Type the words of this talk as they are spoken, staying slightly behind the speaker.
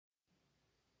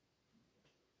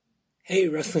Hey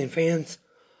wrestling fans,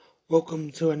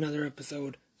 welcome to another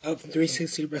episode of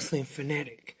 360 Wrestling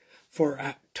Fanatic for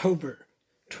October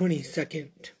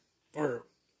 22nd,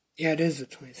 it is the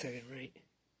 22nd, right?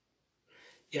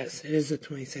 Yes, it is the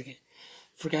 22nd.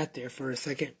 Forgot there for a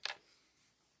second.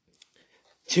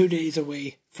 2 days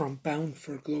away from Bound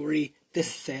for Glory this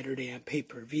Saturday on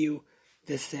pay-per-view,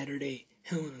 this Saturday,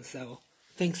 Hell in a Cell.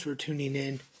 Thanks for tuning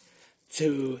in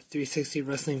to 360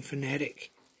 Wrestling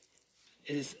Fanatic.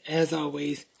 As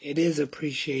always, it is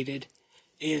appreciated,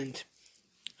 and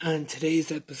on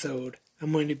today's episode,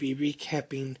 I'm going to be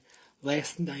recapping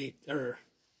last night,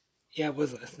 it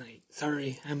was last night.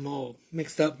 Sorry, I'm all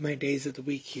mixed up my days of the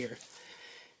week here.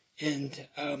 And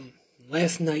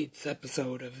last night's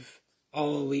episode of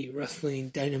All Elite Wrestling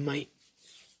Dynamite.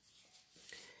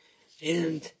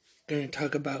 And going to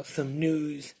talk about some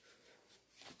news.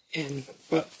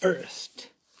 But first,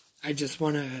 I just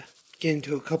want to get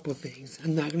into a couple things.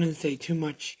 I'm not going to say too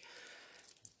much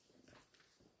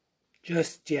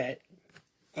just yet,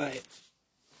 but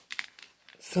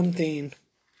something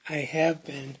I have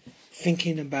been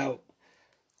thinking about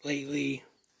lately,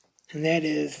 and that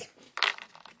is,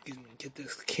 get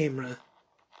this camera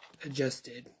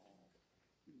adjusted.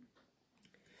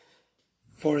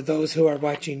 For those who are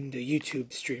watching the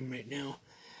YouTube stream right now,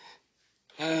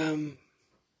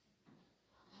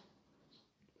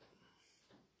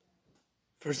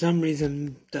 for some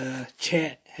reason the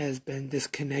chat has been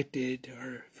disconnected,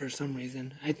 or for some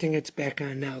reason. I think it's back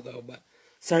on now though, but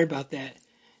sorry about that.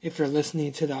 If you're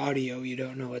listening to the audio, you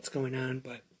don't know what's going on,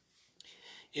 but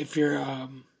if you're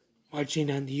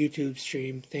watching on the YouTube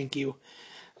stream, thank you.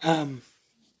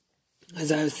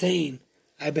 As I was saying,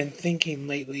 I've been thinking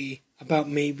lately about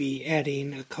maybe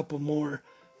adding a couple more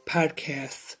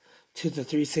podcasts to the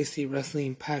 360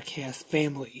 Wrestling podcast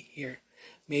family here.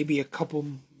 Maybe a couple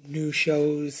new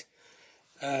shows.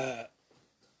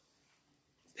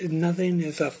 Nothing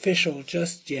is official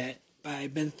just yet, but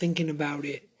I've been thinking about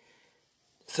it.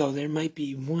 So there might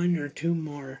be one or two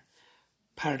more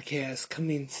podcasts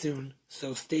coming soon.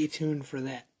 So stay tuned for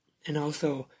that. And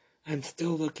also, I'm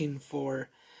still looking for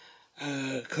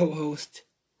a co-host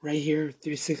right here,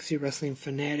 360 Wrestling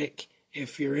Fanatic.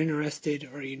 If you're interested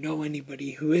or you know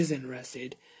anybody who is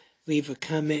interested, leave a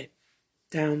comment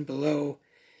down below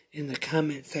in the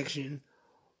comment section,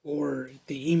 or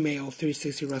the email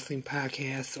 360 Wrestling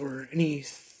Podcast, or any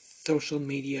social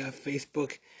media,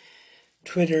 Facebook,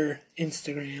 Twitter,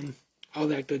 Instagram, all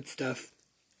that good stuff.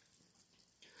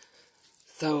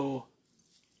 So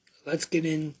let's get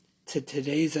into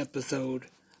today's episode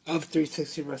of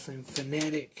 360 Wrestling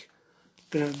Fanatic.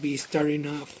 Gonna be starting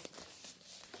off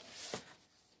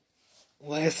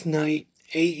last night,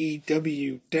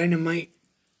 AEW Dynamite,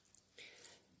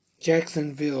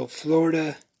 Jacksonville,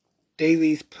 Florida,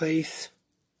 Daly's Place.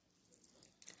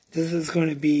 This is going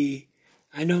to be,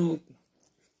 I know,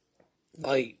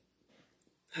 I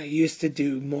used to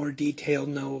do more detailed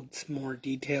notes, more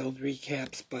detailed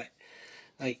recaps, but,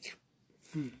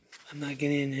 I'm not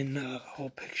getting in the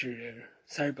whole picture there.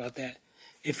 Sorry about that.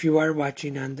 If you are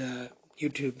watching on the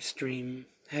YouTube stream,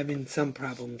 having some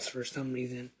problems for some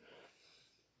reason.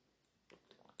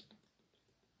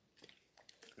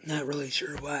 Not really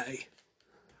sure why.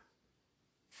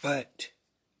 But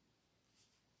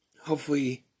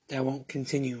hopefully that won't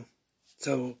continue.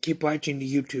 So keep watching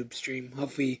the YouTube stream.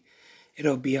 Hopefully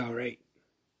it'll be alright.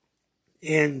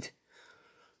 And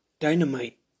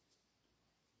Dynamite,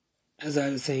 as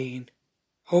I was saying,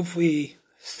 hopefully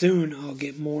soon I'll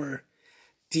get more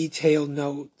detailed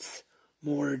notes,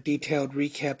 more detailed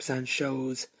recaps on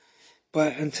shows.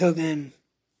 But until then,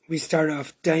 we start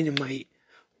off Dynamite.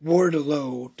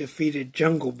 Wardlow defeated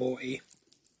Jungle Boy.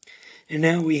 And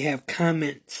now we have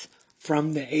comments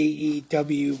from the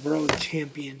AEW World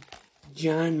Champion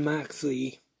Jon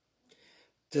Moxley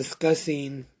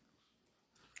discussing,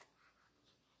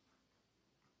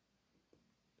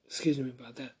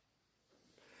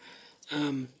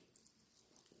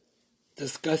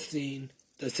 discussing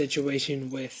the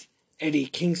situation with Eddie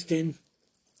Kingston.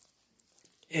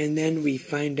 And then we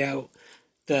find out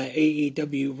the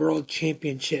AEW World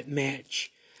Championship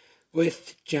match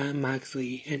with Jon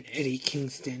Moxley and Eddie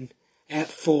Kingston at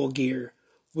Full Gear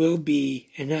will be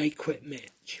an I Quit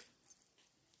match.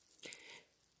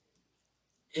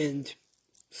 And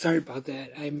sorry about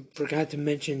that, I forgot to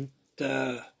mention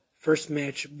the first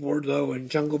match, Wardlow and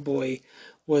Jungle Boy,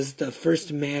 was the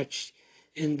first match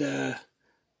in the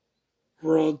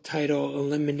World Title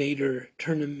Eliminator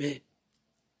Tournament.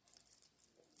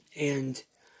 And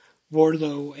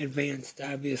Wardlow advanced,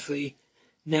 obviously.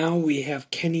 Now we have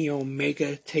Kenny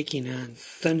Omega taking on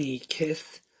Sonny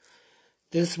Kiss.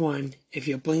 This one, if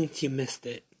you blinked, you missed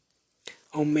it.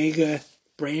 Omega,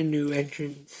 brand new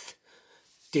entrants,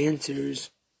 dancers,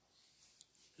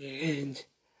 and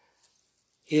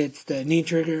it's the knee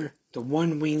trigger, the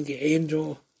one-winged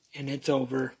angel, and it's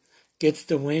over. Gets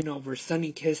the win over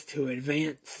Sunny Kiss to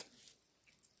advance.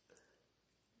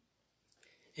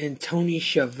 And Tony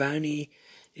Schiavone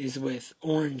is with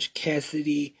Orange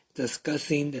Cassidy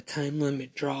discussing the time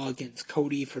limit draw against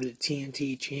Cody for the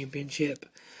TNT Championship,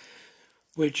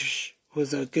 which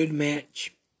was a good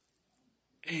match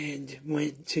and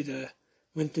went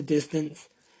the distance.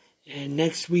 And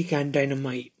next week on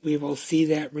Dynamite, we will see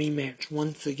that rematch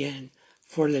once again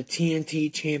for the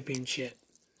TNT Championship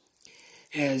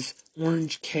as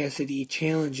Orange Cassidy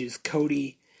challenges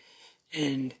Cody.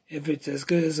 And if it's as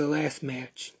good as the last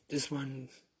match, this one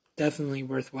definitely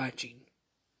worth watching.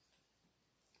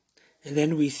 And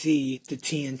then we see the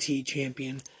TNT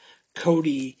champion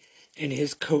Cody and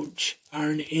his coach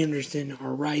Arn Anderson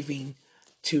arriving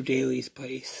to Daly's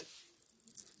place.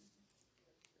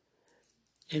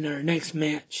 In our next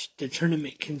match, the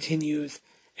tournament continues.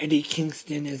 Eddie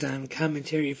Kingston is on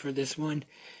commentary for this one,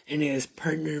 and it is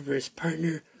partner versus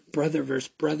partner, brother versus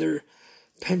brother,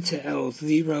 Penta El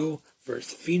Zero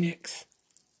versus Phoenix.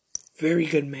 Very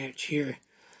good match here.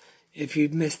 If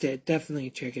you've missed it, definitely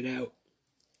check it out.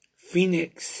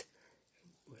 Phoenix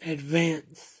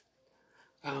advance.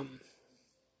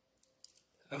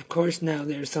 Of course, now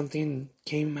there's something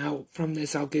came out from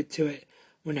this. I'll get to it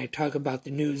when I talk about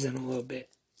the news in a little bit.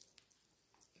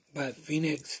 But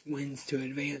Phoenix wins to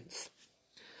advance.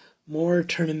 More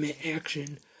tournament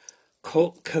action.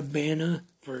 Colt Cabana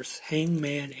versus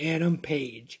Hangman Adam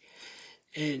Page.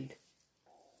 And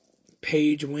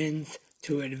Page wins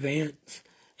to advance.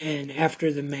 And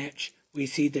after the match, we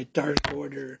see the Dark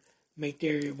Order make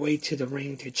their way to the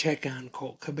ring to check on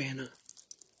Colt Cabana.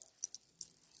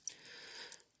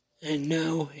 And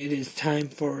now it is time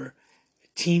for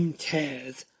Team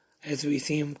Taz as we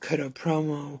see him cut a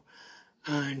promo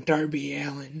on Darby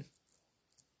Allin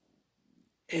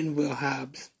and Will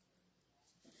Hobbs.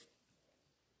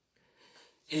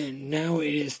 And now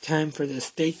it is time for the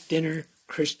steak dinner,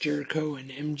 Chris Jericho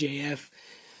and MJF,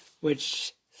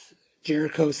 which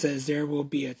Jericho says there will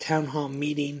be a town hall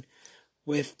meeting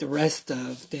with the rest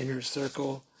of the Inner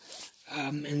Circle,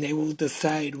 and they will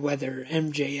decide whether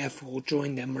MJF will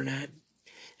join them or not.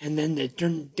 And then the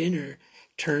dinner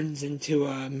turns into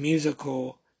a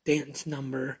musical dance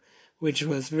number, which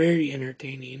was very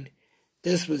entertaining.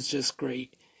 This was just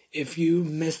great. If you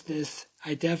missed this,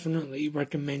 I definitely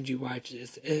recommend you watch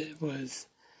this. It was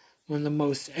one of the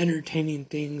most entertaining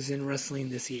things in wrestling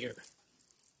this year.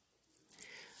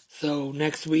 So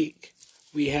next week,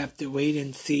 we have to wait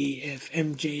and see if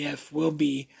MJF will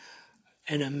be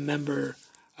a member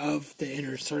of the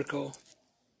Inner Circle.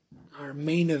 Our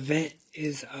main event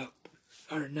is up.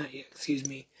 Or not yet, excuse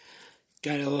me.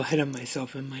 Got a little ahead of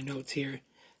myself in my notes here.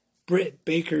 Britt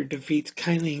Baker defeats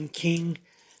Kylie King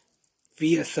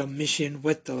via submission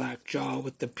with the lockjaw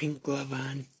with the pink glove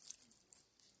on.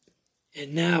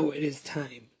 And now it is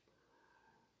time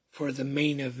for the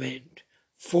main event.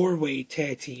 4-way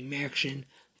tag team action.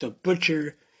 The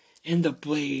Butcher and the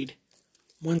Blade.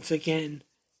 Once again,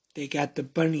 they got the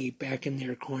Bunny back in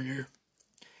their corner.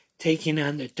 Taking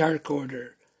on the Dark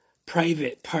Order,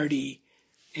 Private Party,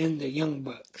 and the Young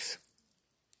Bucks.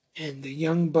 And the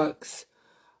Young Bucks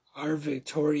are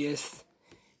victorious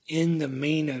in the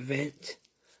main event.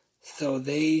 So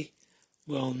they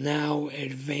will now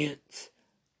advance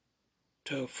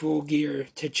to Full Gear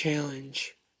to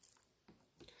challenge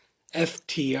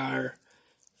FTR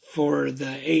for the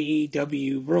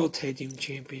AEW World Tag Team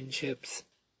Championships.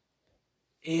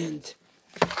 And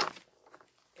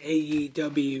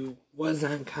FTR was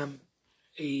on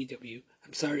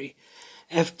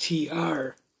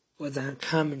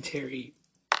commentary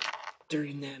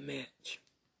during that match.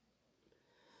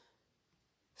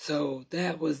 So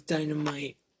that was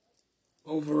Dynamite.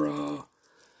 Overall,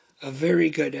 a very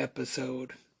good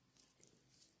episode.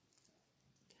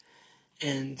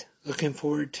 And looking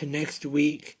forward to next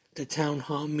week, the Town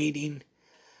Hall meeting,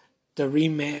 the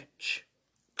rematch,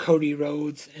 Cody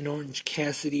Rhodes and Orange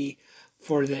Cassidy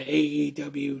for the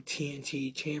AEW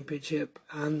TNT Championship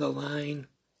on the line.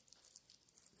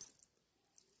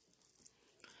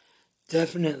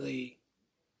 Definitely,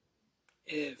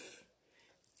 if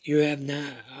you have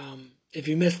not, if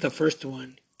you missed the first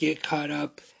one, get caught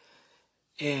up,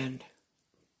 and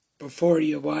before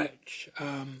you watch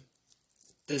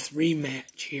this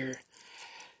rematch here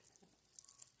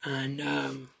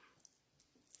on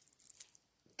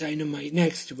Dynamite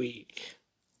next week,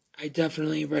 I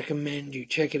definitely recommend you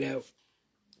check it out.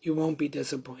 You won't be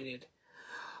disappointed.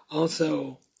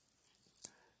 Also,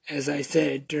 as I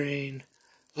said during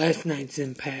last night's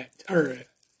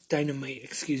Dynamite,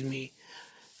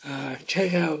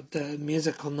 check out the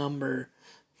musical number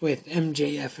with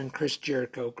MJF and Chris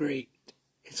Jericho. Great.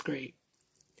 It's great.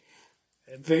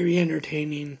 Very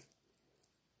entertaining.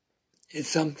 It's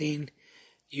something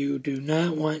you do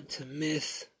not want to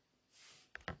miss.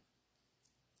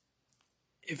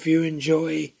 If you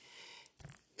enjoy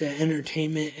the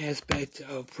entertainment aspect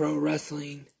of pro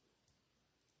wrestling,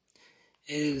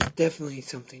 it is definitely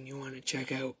something you want to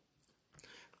check out.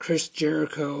 Chris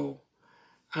Jericho,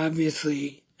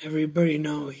 obviously, everybody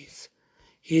knows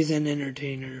he's an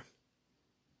entertainer.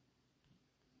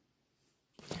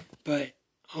 But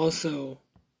also,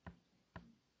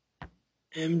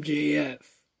 MJF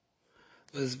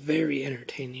was very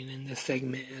entertaining in this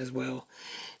segment as well.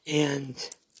 And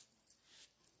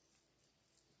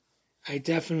I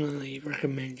definitely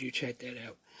recommend you check that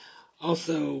out.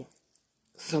 Also,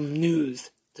 some news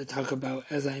to talk about,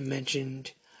 as I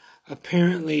mentioned.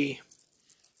 Apparently,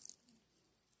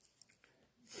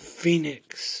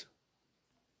 Phoenix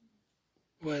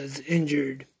was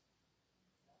injured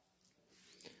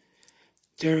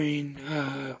during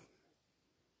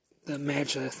the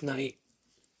match last night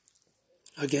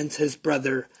against his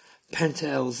brother, Penta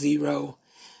El Zero.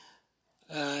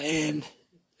 And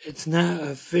it's not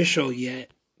official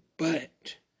yet,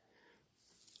 but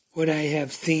what I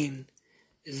have seen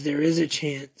is there is a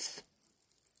chance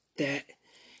that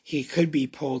he could be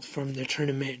pulled from the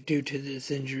tournament due to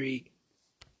this injury.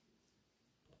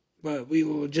 But we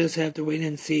will just have to wait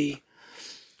and see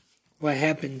what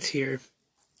happens here.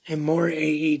 And more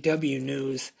AEW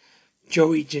news,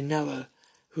 Joey Janela,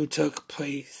 who took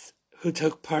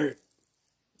part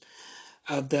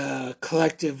of the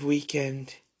collective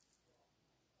weekend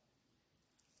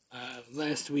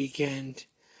last weekend,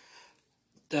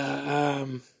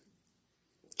 the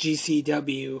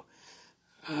GCW.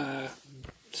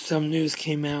 Some news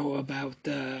came out about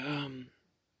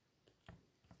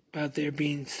about there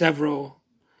being several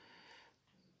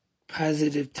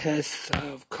positive tests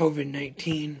of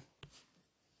COVID-19,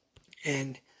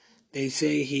 and they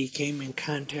say he came in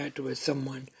contact with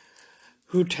someone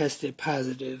who tested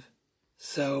positive.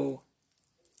 So,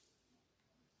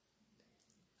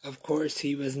 of course,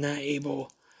 he was not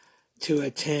able to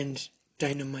attend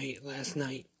Dynamite last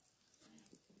night.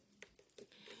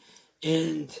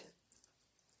 And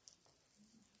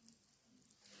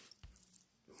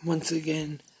once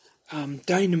again,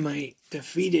 Dynamite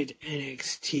defeated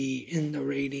NXT in the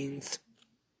ratings,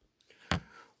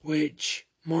 which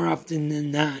more often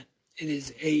than not, it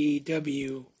is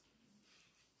AEW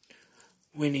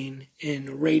winning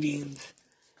in ratings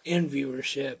and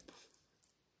viewership.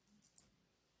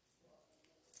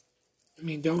 I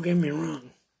mean, don't get me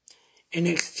wrong,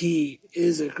 NXT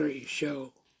is a great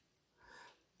show,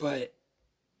 but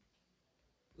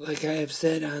like I have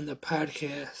said on the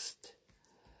podcast,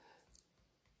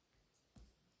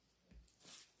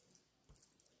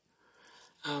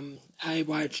 I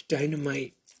watch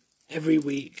Dynamite every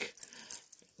week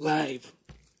live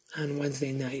on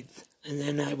Wednesday nights, and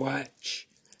then I watch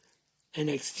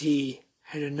NXT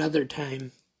at another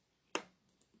time.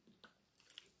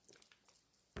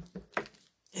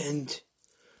 And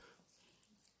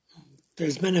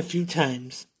there's been a few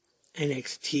times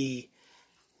NXT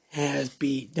has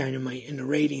beat Dynamite in the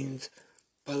ratings,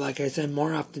 but like I said,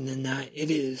 more often than not, it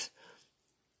is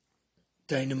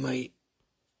Dynamite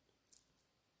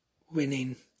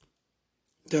winning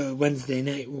the Wednesday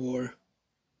Night War.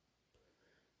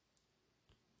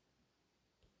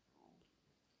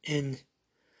 And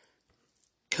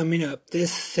coming up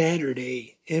this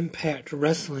Saturday, Impact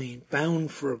Wrestling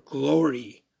Bound for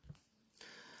Glory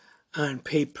on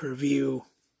pay-per-view.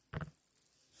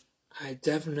 I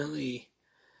definitely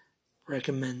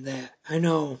recommend that. I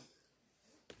know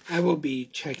I will be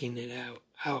checking it out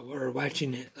or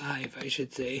watching it live, I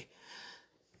should say.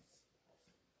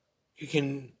 You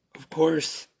can, of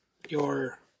course,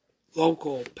 your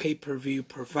local pay-per-view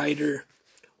provider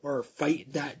or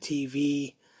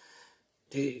Fight.tv.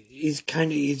 It's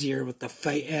kind of easier with the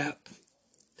Fight app.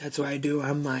 That's what I do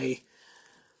on my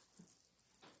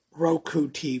Roku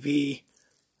TV.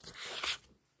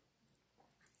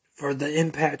 For the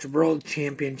Impact World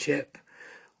Championship,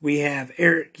 we have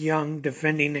Eric Young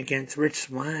defending against Rich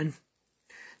Swann.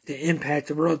 The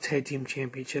Impact World Tag Team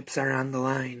Championships are on the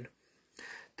line.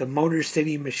 The Motor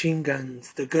City Machine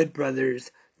Guns, the Good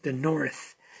Brothers, the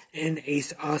North, and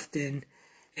Ace Austin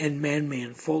and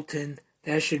Madman Fulton.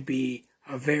 That should be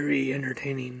a very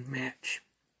entertaining match.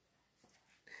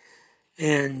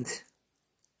 And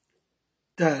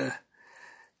the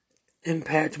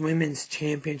Impact Women's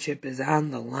Championship is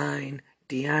on the line.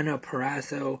 Deonna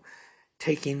Purrazzo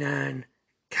taking on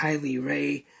Kylie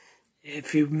Rae.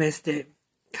 If you missed it,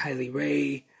 Kylie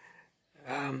Rae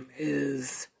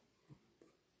is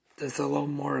a little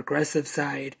more aggressive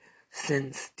side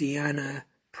since Deonna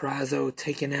Purrazzo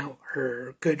taking out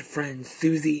her good friend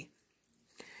Susie.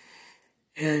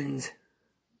 And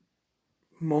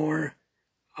more.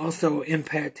 Also,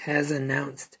 Impact has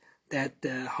announced that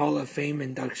the Hall of Fame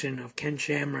induction of Ken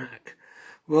Shamrock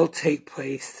will take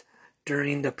place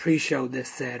during the pre-show this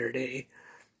Saturday.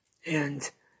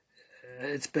 And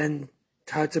it's been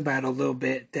talked about a little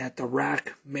bit that The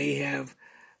Rock may have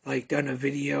done a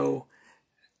video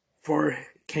for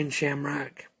Ken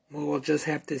Shamrock. Well, we'll just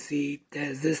have to see.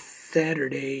 As this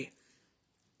Saturday,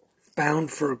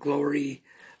 Bound for Glory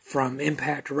from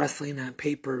Impact Wrestling on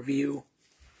pay-per-view.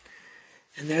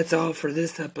 And that's all for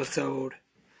this episode.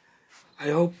 I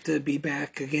hope to be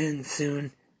back again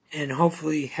soon and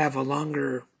hopefully have a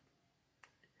longer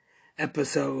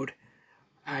episode.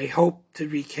 I hope to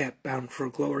recap Bound for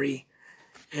Glory.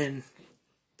 And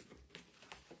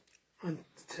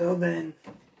until then,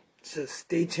 just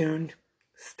stay tuned,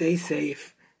 stay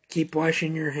safe, keep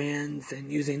washing your hands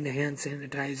and using the hand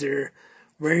sanitizer.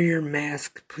 Wear your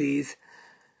mask, please.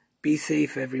 Be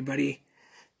safe, everybody.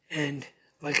 And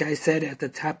like I said at the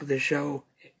top of the show,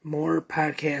 more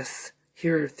podcasts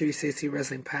here at 360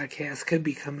 Wrestling Podcast could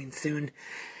be coming soon.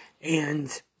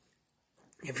 And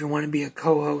if you want to be a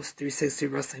co-host, 360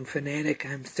 Wrestling Fanatic,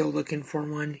 I'm still looking for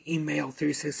one. Email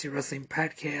 360 Wrestling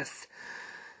Podcast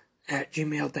at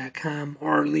gmail.com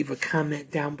or leave a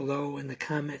comment down below in the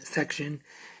comment section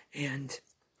and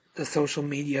the social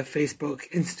media, Facebook,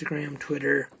 Instagram,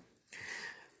 Twitter.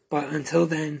 But until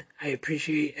then, I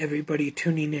appreciate everybody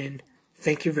tuning in.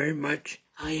 Thank you very much.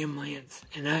 I am Lance,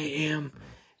 and I am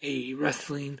a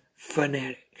wrestling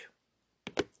fanatic.